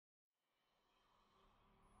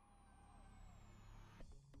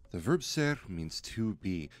The verb ser means to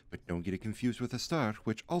be, but don't get it confused with estar,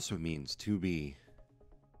 which also means to be.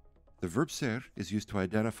 The verb ser is used to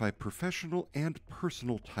identify professional and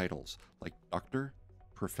personal titles, like doctor,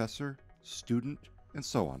 professor, student, and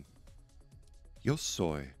so on. Yo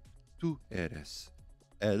soy, tú eres.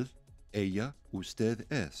 Él, ella, usted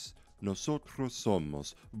es. Nosotros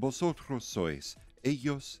somos, vosotros sois.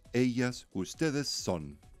 Ellos, ellas, ustedes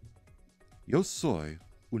son. Yo soy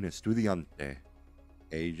un estudiante.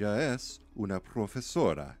 Ella es una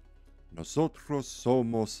profesora. Nosotros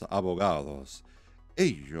somos abogados.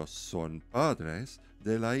 Ellos son padres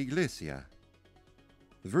de la iglesia.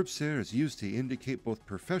 The verb ser is used to indicate both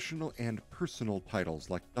professional and personal titles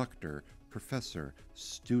like doctor, professor,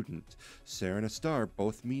 student. Ser and estar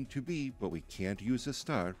both mean to be, but we can't use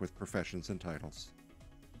estar with professions and titles.